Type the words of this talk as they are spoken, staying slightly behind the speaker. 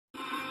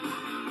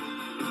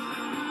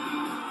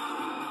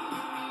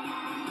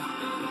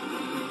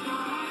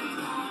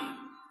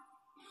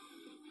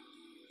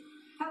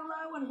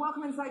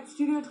Welcome inside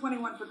Studio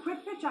 21 for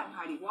Quick Pitch. I'm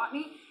Heidi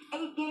Watney.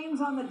 8 games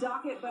on the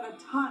docket, but a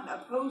ton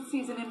of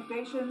postseason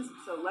impatience,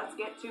 so let's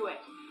get to it.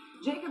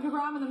 Jacob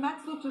deGrom and the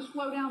Mets look to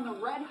slow down the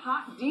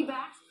red-hot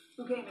D-backs,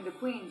 who came into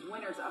Queens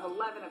winners of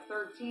 11 of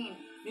 13.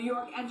 New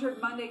York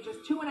entered Monday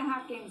just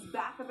 2.5 games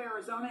back of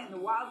Arizona in the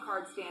wild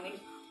card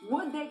standings.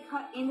 Would they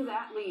cut into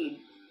that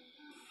lead?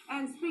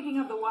 And speaking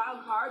of the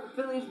wild card,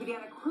 the Phillies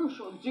began a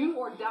crucial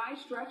do-or-die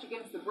stretch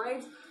against the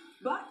Braves,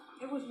 but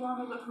it was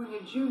Ronald Acuna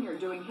Jr.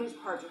 doing his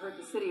part to hurt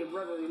the city of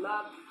brotherly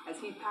love as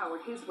he powered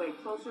his way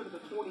closer to the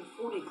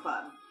 40-40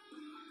 club.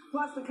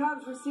 Plus, the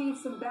Cubs received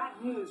some bad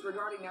news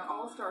regarding their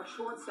all-star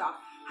shortstop.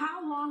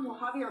 How long will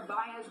Javier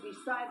Baez be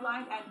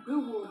sidelined, and who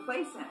will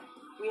replace him?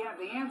 We have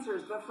the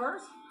answers, but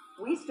first,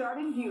 we start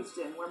in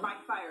Houston, where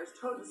Mike Fiers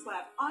toed the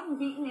slab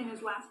unbeaten in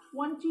his last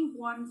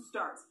 21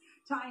 starts,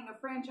 tying a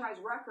franchise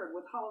record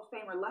with Hall of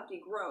Famer Lefty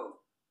Grove.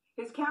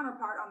 His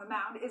counterpart on the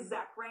mound is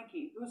Zack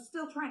Greinke, who's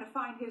still trying to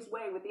find his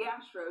way with the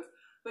Astros,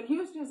 but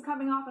Houston is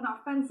coming off an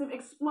offensive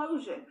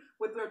explosion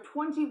with their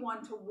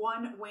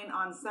 21-1 win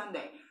on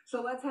Sunday.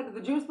 So let's head to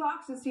the juice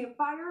box to see if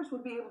Fiers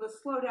would be able to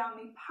slow down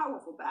the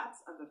powerful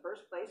bats of the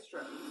first-place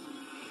Stros.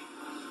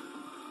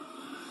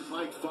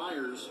 Mike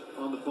Fiers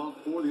on the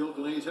bump for the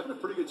Oakland A's, having a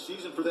pretty good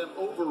season for them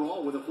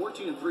overall with a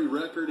 14-3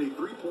 record, a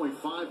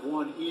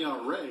 3.51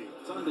 ERA.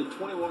 Sunday,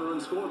 21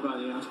 runs scored by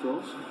the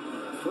Astros.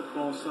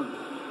 Football Sunday.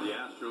 The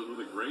Astros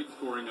with a great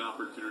scoring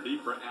opportunity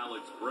for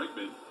Alex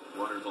Bregman.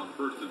 Runners on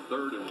first and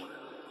third and 1 out.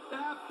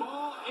 That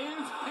ball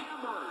is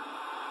hammered.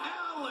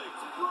 Alex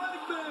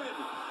Bregman,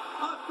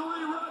 a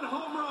 3-run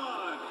home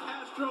run.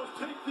 Astros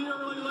take the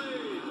early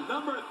lead.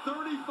 Number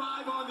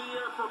 35 on the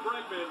year for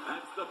Bregman.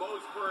 That's the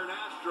most for an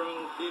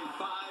Astro in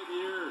 5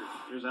 years.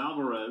 Here's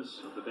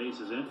Alvarez. The base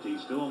is empty.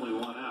 Still only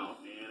 1 out.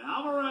 And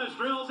Alvarez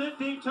drills it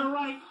deep to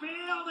right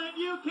field, and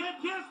you can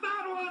kiss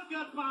that one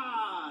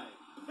goodbye.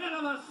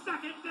 Into the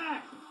second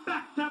deck.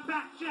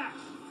 Back-to-back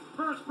jacks.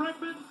 First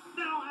Bregman,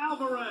 now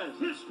Alvarez.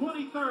 His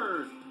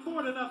 23rd.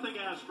 4-0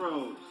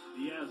 Astros.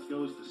 Diaz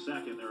goes to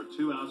second. There are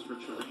 2 outs for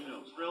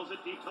Chirinos. Drills it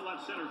deep to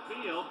left center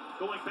field.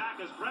 Going back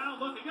is Brown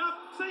looking up.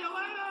 See you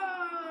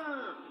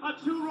later! A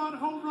 2-run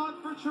home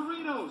run for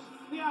Chirinos.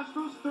 The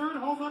Astros' 3rd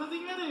home run of the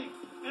inning.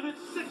 And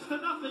it's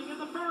 6-0 in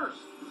the first.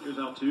 Here's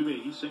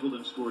Altuve. He singled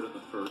and scored in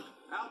the first.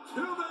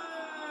 Altuve!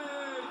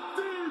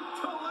 Deep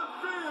to left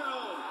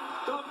field!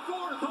 The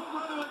 4th home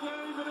run of the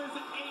game. It is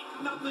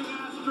 8-0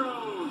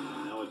 Astros.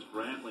 Now it's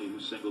Brantley who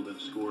singled and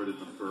scored in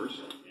the first.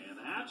 And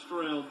that's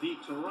drilled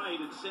deep to right.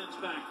 It sends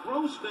back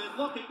Grossman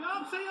looking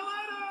up. See you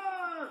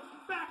later!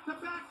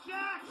 Back-to-back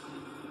jacks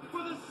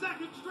for the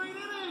 2nd straight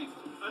inning.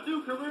 A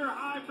new career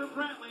high for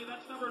Brantley.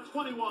 That's number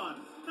 21.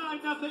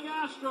 9-0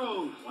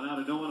 Astros. 1 out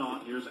and no one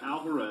on. Here's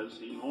Alvarez.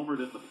 He homered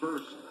in the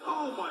first.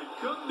 Oh my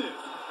goodness!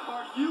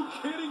 Are you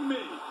kidding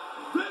me?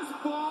 This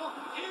ball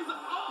is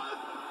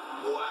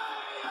way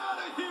out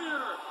of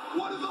here!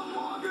 One of the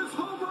longest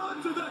home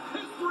runs in the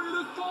history of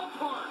this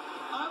ballpark!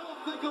 I don't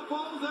think a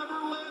ball's ever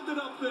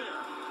landed up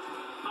there.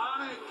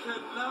 I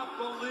cannot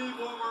believe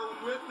what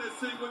we're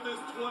witnessing with this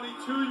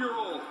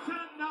 22-year-old.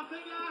 10-0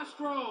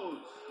 Astros.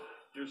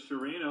 Here's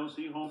Chirinos.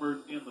 He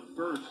homered in the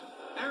first.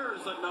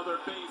 There's another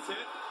base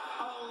hit.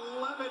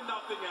 11-0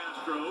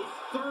 Astros.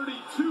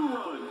 32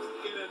 runs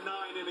in a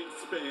 9-inning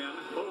span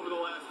over the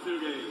last 2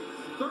 games.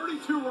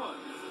 32 runs.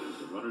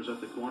 The runners at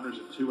the corners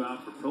and 2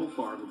 out for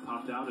Profar, who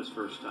popped out his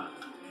first time.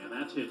 And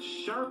that's hit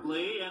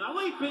sharply, and a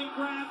leaping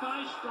grab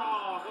by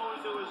Straw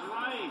going to his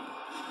right.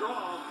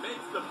 Straw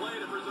makes the play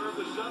to preserve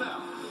the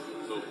shutout.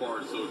 So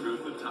far, so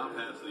good. The top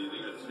half of the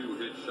inning, a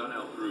 2-hit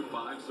shutout through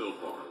 5 so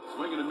far.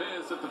 Swing and a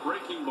miss at the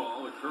breaking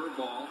ball, a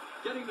curveball.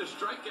 Getting the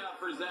strikeout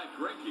for Zack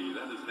Greinke.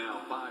 That is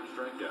now 5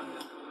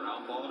 strikeouts.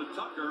 Ground ball to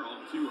Tucker on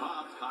 2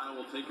 hops. Kyle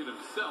will take it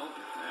himself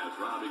as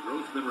Robbie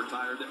Grossman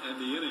retired to end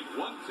the inning.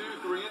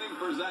 1-2-3 inning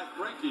for Zack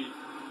Greinke.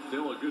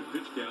 Still a good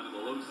pitch count in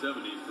the low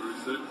 70s through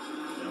 6.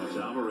 Now it's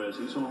Alvarez.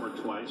 He's homered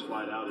twice,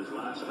 wide out his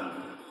last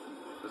time.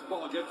 This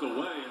ball gets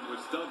away, and with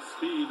Stubbs'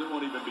 speed, there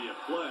won't even be a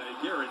play.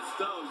 Garrett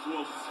Stubbs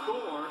will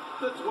score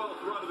the 12th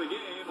run of the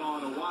game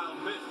on a wild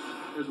pitch.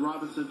 Here's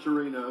Robinson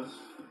Chirinos.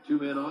 2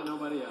 men on,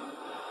 nobody out.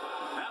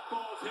 That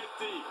ball's hit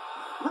deep.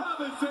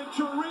 Robinson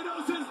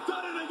Chirinos has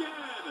done it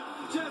again.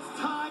 Just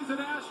ties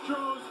an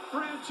Astros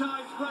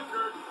franchise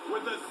record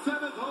with the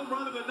 7th home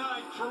run of the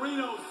night.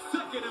 Chirinos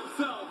second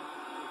himself.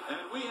 And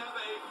we have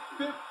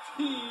a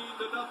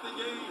 15-0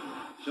 game.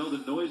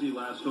 Sheldon Noisy,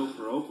 last hope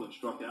for Oakland,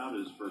 struck out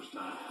his first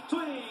time.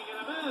 Swing and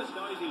a miss.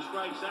 Noisy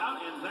strikes out,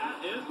 and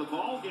that is the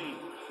ball game.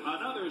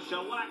 Another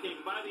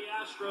shellacking by the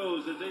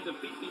Astros as they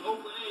defeat the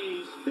Oakland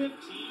A's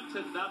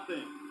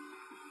 15-0.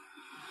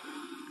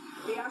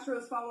 The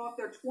Astros follow up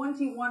their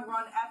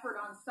 21-run effort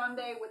on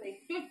Sunday with a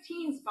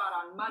 15 spot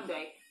on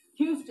Monday.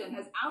 Houston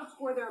has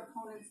outscored their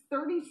opponents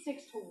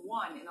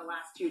 36-1 in the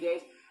last 2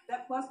 days.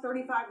 That plus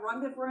 35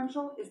 run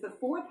differential is the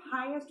 4th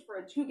highest for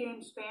a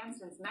 2-game span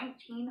since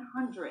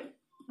 1900.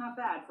 Not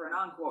bad for an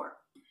encore.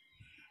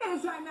 It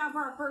is time now for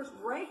our first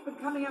break, but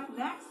coming up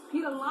next,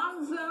 Pete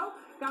Alonso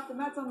got the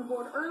Mets on the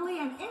board early,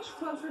 an inch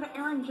closer to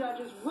Aaron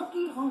Judge's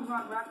rookie home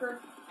run record,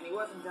 and he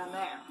wasn't done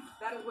there.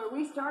 That is where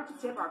we start to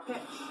tip our pitch.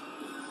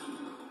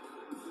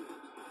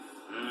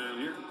 And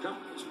here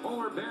comes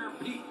Polar Bear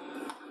Pete.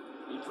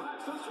 He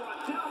drives this one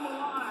down the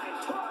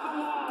line, toward the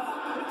wall.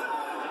 It's in!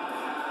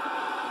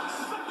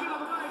 Second of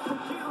the night for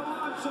Pete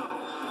Alonso,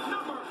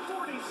 number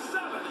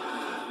 47.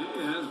 He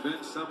has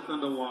been something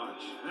to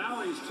watch.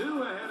 Now he's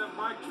 2 ahead of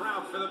Mike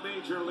Trout for the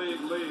Major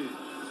League lead.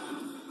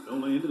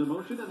 Only into the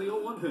motion and the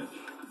 0-1 pitch.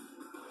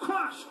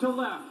 Crushed to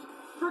left.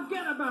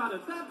 Forget about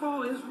it. That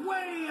ball is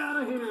way out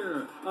of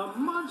here. A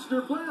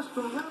monster blast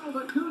for Ronald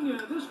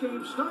Acuna. This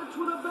game starts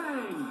with a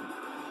bang.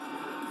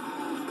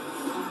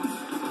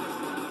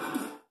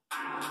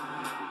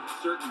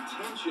 Certain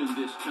tension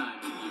this time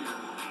of year.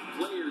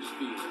 Players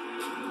feel it.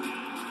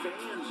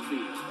 Fans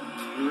feel it.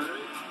 You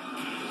ready?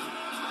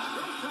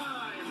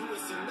 Showtime! You will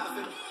see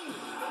nothing.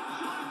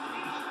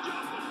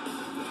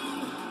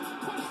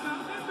 Pushed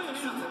out into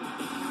him.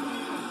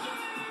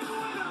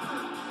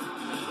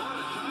 A lot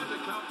of time to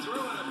come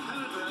through and it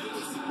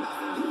penetrates.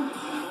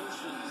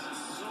 Emotions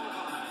so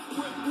high.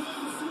 With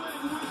one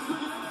swing, wins the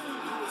game.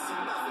 You will see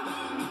nothing.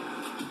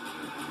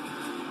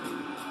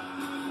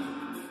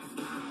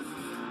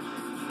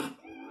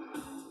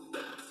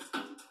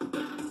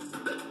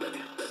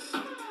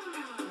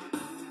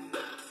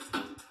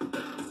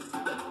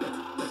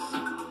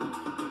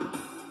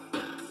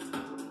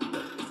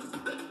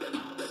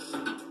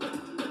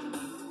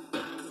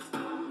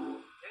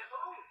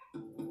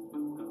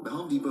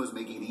 Home Depot is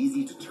making it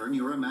easy to turn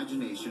your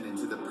imagination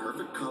into the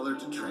perfect color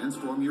to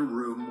transform your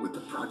room with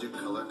the Project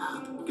Color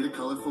app. Get a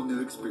colorful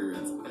new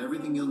experience and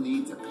everything you'll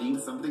need to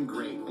paint something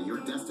great at your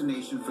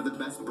destination for the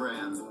best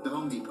brands, the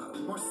Home Depot.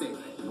 More save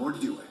it, more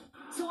do it.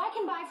 So I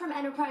can buy from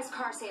Enterprise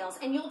Car Sales,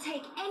 and you'll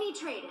take any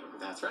trade-in.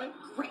 That's right.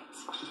 Great.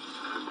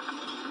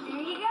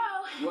 There you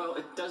go. Well,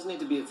 it does need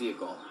to be a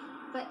vehicle.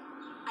 But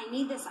I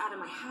need this out of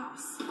my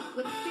house.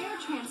 With fair,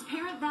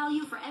 transparent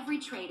value for every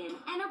trade-in,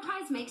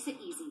 Enterprise makes it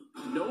easy.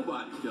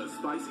 Nobody does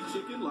spicy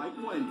chicken like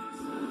Wendy's.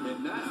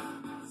 And now,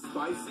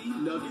 spicy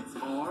nuggets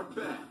are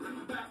back.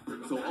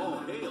 So all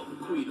hail the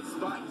Queen of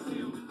Spice.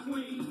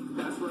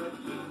 That's right.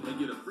 And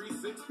get a free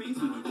 6-piece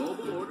when you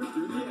mobile order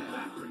through the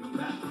app.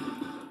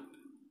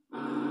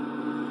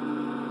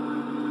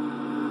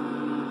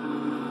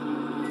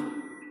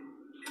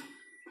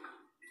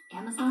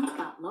 Amazon's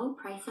got low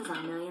prices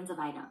on millions of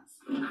items.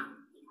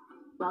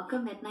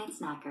 Welcome, Midnight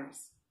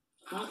Snackers.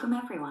 Welcome,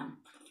 everyone.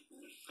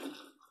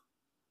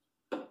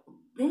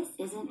 This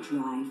isn't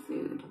dry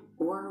food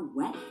or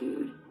wet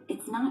food.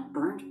 It's not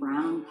burnt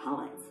brown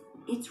pellets.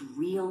 It's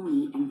real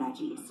meat and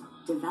veggies,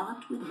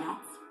 developed with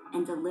vets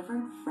and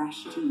delivered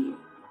fresh to you.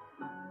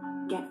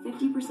 Get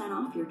 50%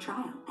 off your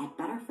trial at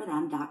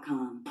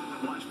betterforthem.com.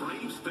 Watch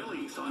Braves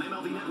Phillies on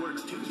MLB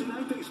Network's Tuesday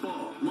Night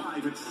Baseball,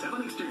 live at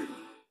 7 Eastern.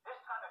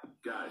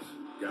 Guys,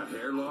 got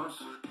hair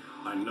loss?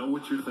 I know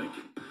what you're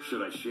thinking.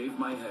 Should I shave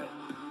my head?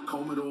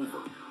 Comb it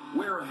over?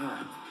 Wear a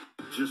hat?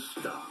 Just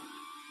stop.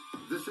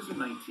 This isn't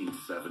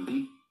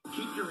 1970.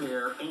 Keep your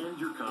hair and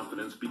your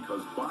confidence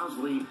because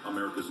Bosley,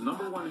 America's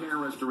 #1 hair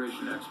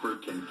restoration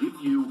expert, can give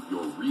you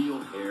your real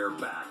hair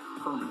back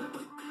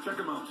permanently. Check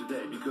them out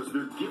today because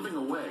they're giving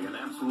away an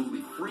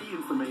absolutely free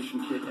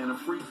information kit and a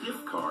free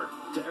gift card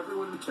to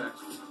everyone who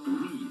texts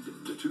LEAD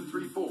to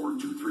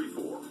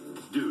 234234.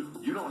 Dude,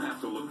 you don't have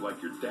to look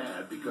like your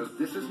dad because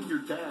this isn't your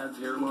dad's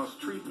hair loss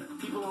treatment.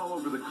 People all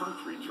over the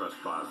country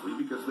trust Bosley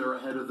because they're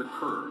ahead of the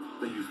curve.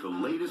 They use the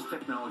latest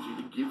technology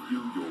to give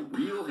you your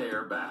real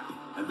hair back.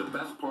 And the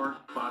best part,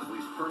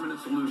 Bosley's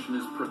permanent solution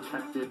is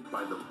protected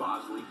by the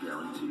Bosley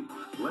Guarantee.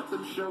 Let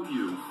them show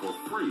you for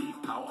free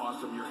how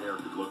awesome your hair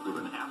could look with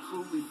an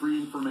absolutely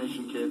free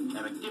information kit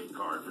and a gift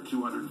card for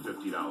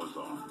 $250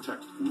 off.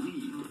 Text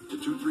LEAD to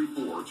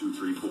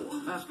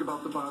 234234. Ask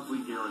about the Bosley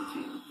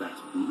Guarantee.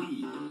 That's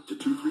LEAD to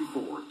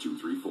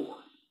 234234.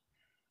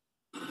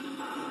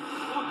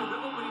 Welcome to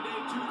Opening Day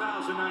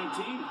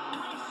 2019.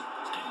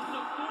 Takes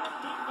the 4th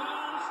to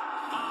Bills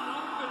on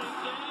opening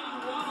day.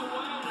 What a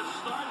way to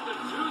start the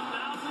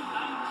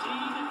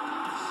 2019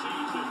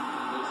 season.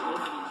 This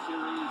opening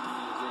series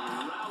is a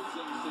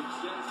rousing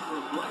success for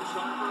Bryce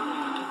Harper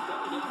and the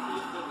Philadelphia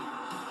Phillies.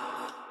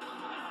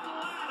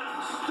 Atlanta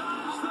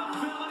stops the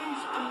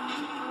Phillies. A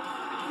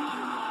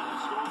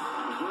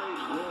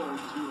great roll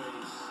to a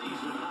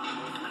season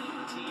high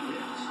 19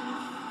 hits.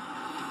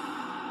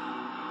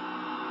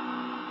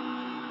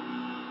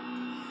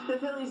 The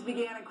Phillies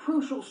began a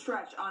crucial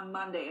stretch on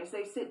Monday as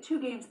they sit 2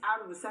 games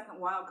out of the second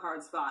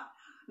wildcard spot.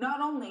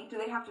 Not only do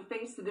they have to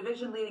face the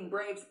division-leading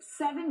Braves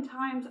 7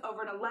 times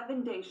over an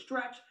 11-day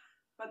stretch,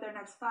 but their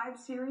next 5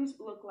 series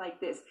look like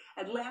this.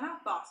 Atlanta,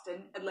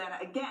 Boston, Atlanta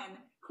again,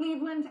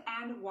 Cleveland,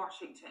 and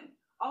Washington.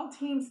 All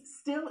teams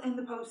still in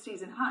the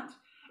postseason hunt.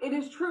 It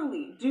is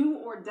truly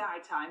do-or-die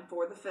time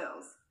for the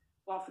Phils.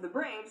 While for the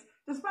Braves,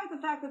 despite the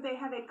fact that they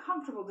have a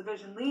comfortable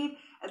division lead,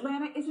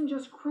 Atlanta isn't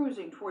just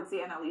cruising towards the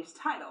NL East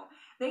title.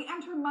 They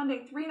enter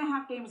Monday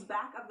 3.5 games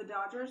back of the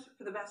Dodgers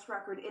for the best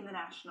record in the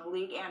National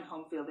League and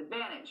home field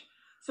advantage.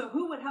 So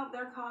who would help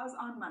their cause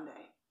on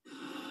Monday?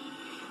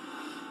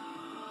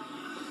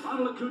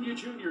 Ronald Acuna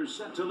Jr. is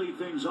set to lead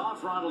things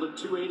off. Ronald at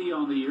 280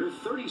 on the year,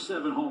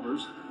 37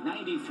 homers,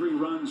 93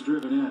 runs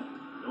driven in.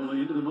 Nola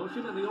into the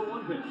motion and the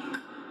 0-1 pitch.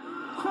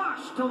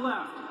 Crushed to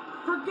left.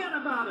 Forget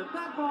about it.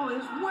 That ball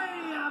is way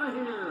out of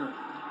here.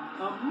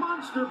 A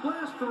monster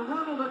blast for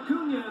Ronald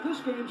Acuna. This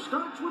game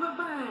starts with a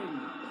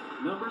bang.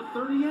 Number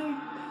 38,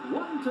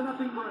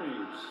 1-0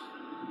 Braves.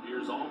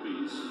 Here's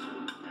Albies.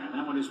 And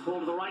that one is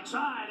pulled to the right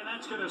side, and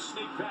that's going to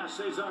sneak past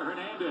Cesar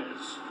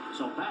Hernandez.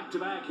 So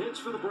back-to-back hits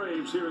for the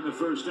Braves here in the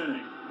first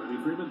inning.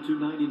 Freddie Freeman,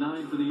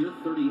 299 for the year,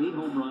 38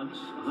 home runs,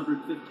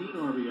 115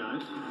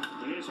 RBIs.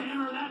 His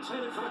hammer, that's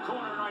headed for the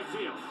corner in right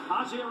field.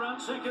 Ozzie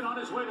around second on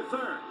his way to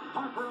third.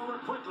 Harper over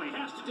quickly,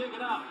 has to dig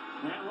it out.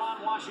 And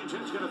Ron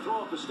Washington's going to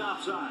throw up the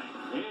stop sign.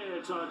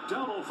 It's a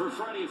double for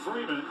Freddie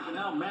Freeman. And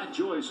now Matt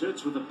Joyce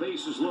hits with the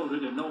bases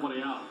loaded and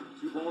nobody out.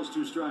 2 balls,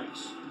 2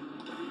 strikes.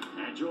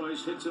 And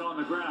Joyce hits it on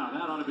the ground.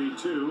 That ought to be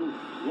 2.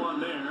 1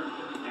 there.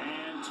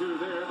 And 2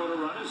 there, but a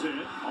run is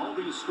in.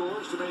 Albies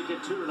scores to make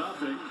it 2-0.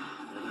 And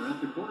they're at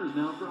the corners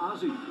now for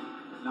Ozzie.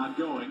 Not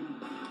going.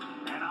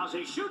 And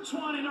Ozzie shoots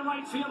one into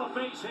right field, a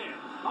base hit.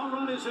 A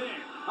run is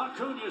in.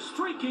 Acuna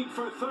streaking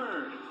for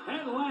third.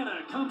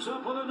 Atlanta comes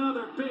up with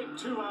another big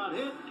 2-out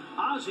hit.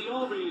 Ozzie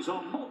Albies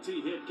a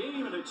multi-hit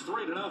game, and it's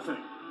 3-0.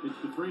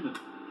 It's to Freeman.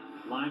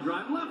 Line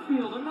drive left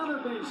field, another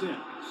base hit.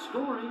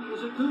 Scoring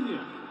is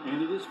Acuna,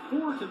 and it is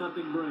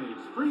 4-0 Braves.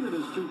 Freeman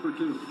is 2 for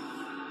 2.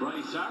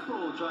 Bryce Harper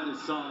will try to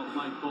solve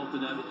Mike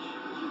Foltynewicz.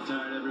 He's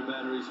retired every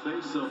batter he's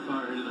faced so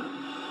far here tonight.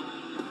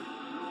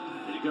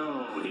 There you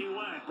go. He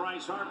went.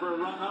 Bryce Harper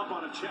rung up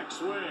on a check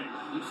swing.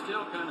 He's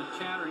still kind of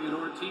chattering at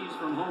Ortiz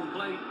from home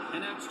plate,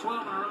 and that's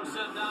 12 in a row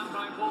set down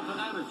by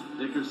Foltynewicz.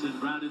 Dickerson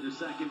grounded to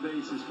second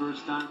base his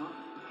first time up.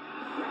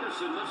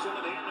 Dickerson lifts one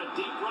in the air to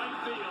deep right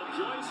field.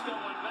 Joyce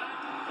going back,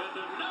 and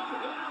the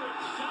no-hitter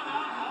is shut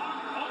out on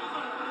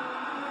over.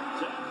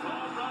 10th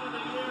home run of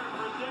the year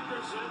for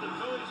Dickerson. The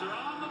Phillies are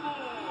on the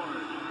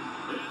board.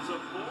 It's a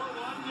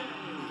 4-1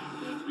 game.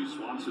 Dansby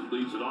Swanson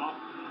leads it off.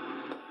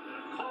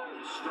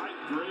 Strike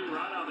 3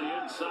 right on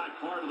the inside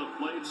part of the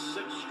plate.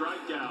 6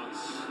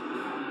 strikeouts.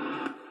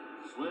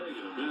 Swing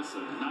and a miss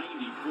at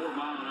 94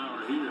 mile an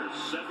hour here.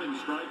 7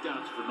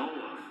 strikeouts for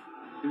Nola.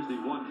 Here's the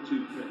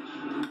 1-2 pitch.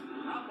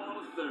 Hot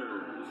ball to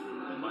third.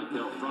 And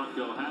Michael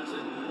Franco has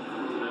it.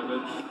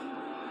 Damage.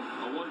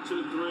 A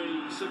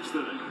 1-2-3, 6th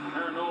inning.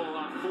 Aaron Nola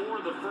on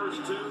 4, the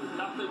first 2,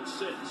 nothing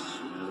 6.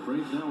 Now the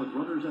Braves now with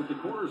runners at the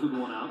corners with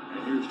 1 out.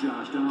 And here's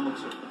Josh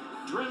Donaldson.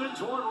 Driven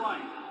toward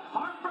right.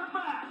 Harper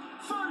back.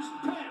 First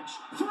pitch.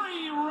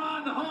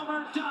 3-run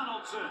homer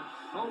Donaldson.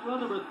 Home run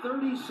number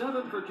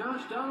 37 for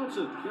Josh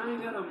Donaldson. Carrying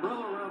that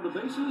umbrella around the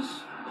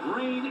bases.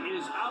 Rain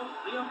is out.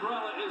 The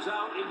umbrella is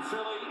out in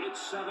Philly.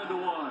 It's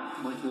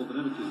 7-1. Mike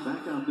Foltynewicz is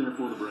back out there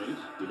for the Braves.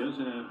 He does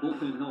have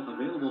bullpen help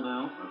available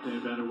now.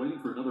 Left-hand batter waiting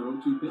for another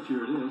 0-2 pitch.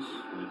 Here it is.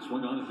 And it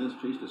swung on and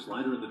missed. Chased a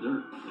slider in the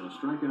dirt. And a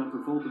strikeout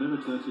for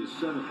Foltynewicz. That's his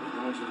 7th.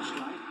 Balls in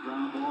strike.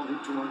 Ground ball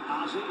hit toward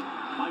Ozzie.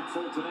 Mike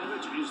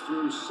Foltynewicz is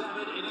through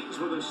 7 innings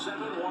with a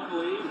 7-1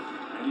 lead.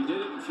 And he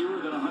did it in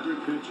fewer than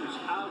 100 pitches.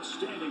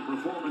 Outstanding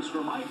performance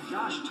for Mike.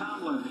 Josh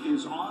Tomlin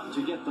is on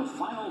to get the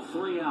final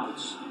 3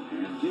 outs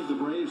and give the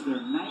Braves their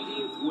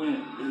 90th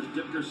win. Here's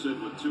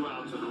Dickerson with 2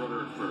 outs and a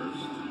runner at first.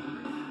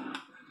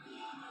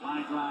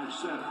 Line drive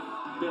center.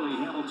 Billy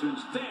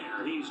Hamilton's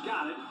there. He's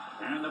got it.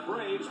 And the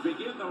Braves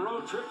begin the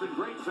road trip in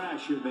great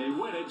fashion. They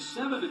win it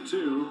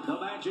 7-2. The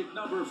magic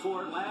number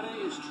for Atlanta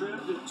is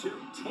trimmed to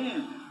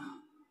 210.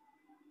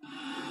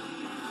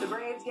 The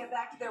Braves get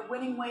back to their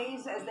winning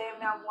ways as they have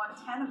now won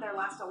 10 of their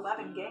last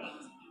 11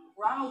 games.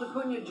 Ronald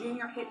Acuna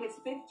Jr. hit his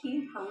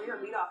 15th career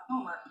leadoff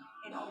homer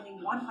in only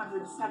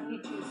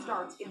 172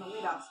 starts in the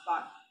leadoff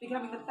spot,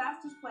 becoming the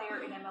fastest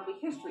player in MLB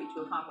history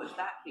to accomplish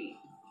that feat.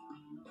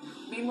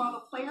 Meanwhile, the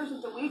Players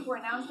of the Week were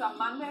announced on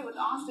Monday, with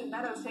Austin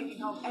Meadows taking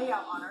home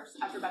AL honors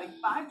after batting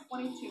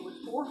 .522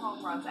 with 4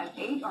 home runs and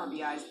 8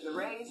 RBIs for the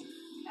Rays.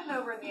 And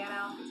over in the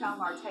NL, Ketel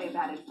Marte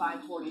batted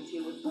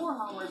 .542 with 4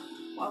 homers,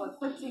 while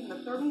eclipsing the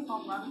 30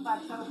 home run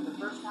plateau for the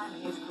first time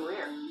in his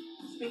career.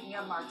 Speaking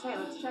of Marte,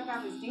 let's check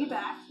out his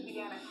D-backs, who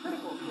began a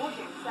critical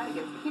 4-game set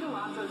against Pete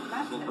Alonso's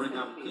Mets. We'll bring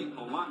up Pete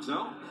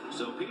Alonso.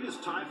 So Pete is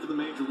tied for the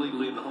major league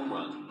lead in the home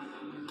runs.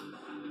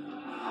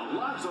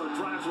 Alonso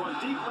drives one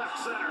deep left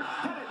center,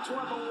 headed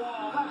toward the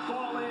wall. That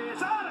ball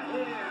is out of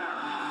here.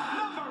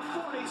 Number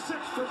 46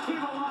 for Pete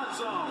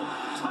Alonso,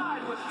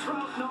 tied with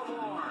Trout no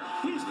more.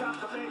 He's got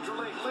the major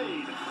league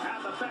lead,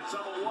 and the Mets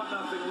have a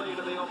 1-0 lead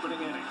in the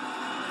opening inning.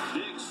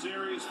 Big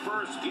series,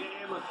 first game.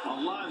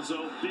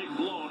 Alonso, big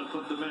blow to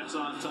put the Mets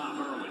on top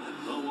early.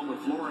 Well, Wilmer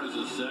Flores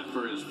is set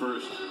for his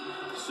first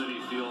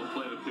Citi Field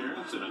plate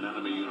appearance in an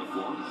enemy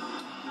uniform.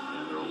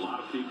 And there are a lot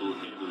of people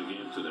who came to the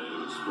game today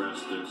to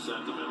express their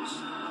sentiments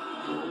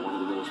for one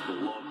of the most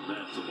beloved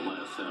Mets of the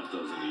last half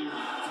dozen years.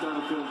 It's got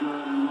to feel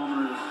good, and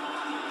Wilmer's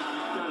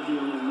got to be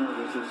a little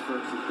nervous his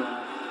first at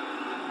bat.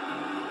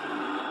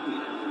 I'd be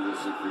happy with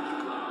this for the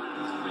crowd.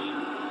 I mean,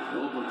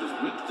 Wilmer just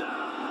winked at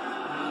him.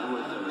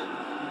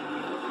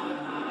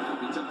 I'd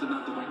be tempted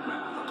not to wink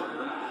back, I'll tell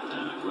you that.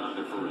 And a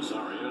grounder for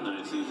Rosario.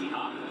 Nice easy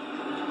hop.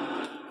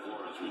 And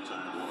Flores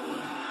retired one away.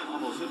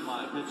 Almost hit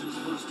my pitches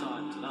first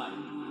time tonight.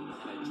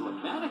 A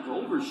dramatic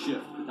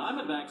overshift. The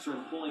Diamondbacks are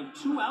employing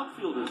 2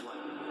 outfielders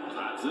lately.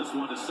 Drives this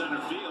one to center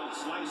field,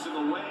 slicing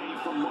away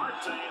from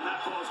Marte, and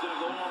that ball's going to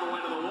go all the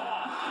way to the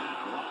wall.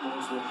 And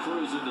Ramos will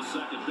cruise into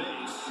second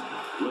base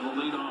with a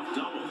leadoff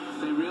double.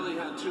 They really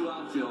had 2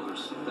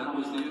 outfielders. That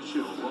was the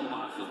issue.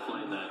 Rojas was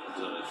playing that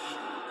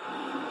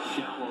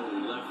shallow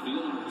left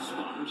field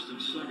spot. First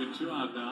and second, 2 out now.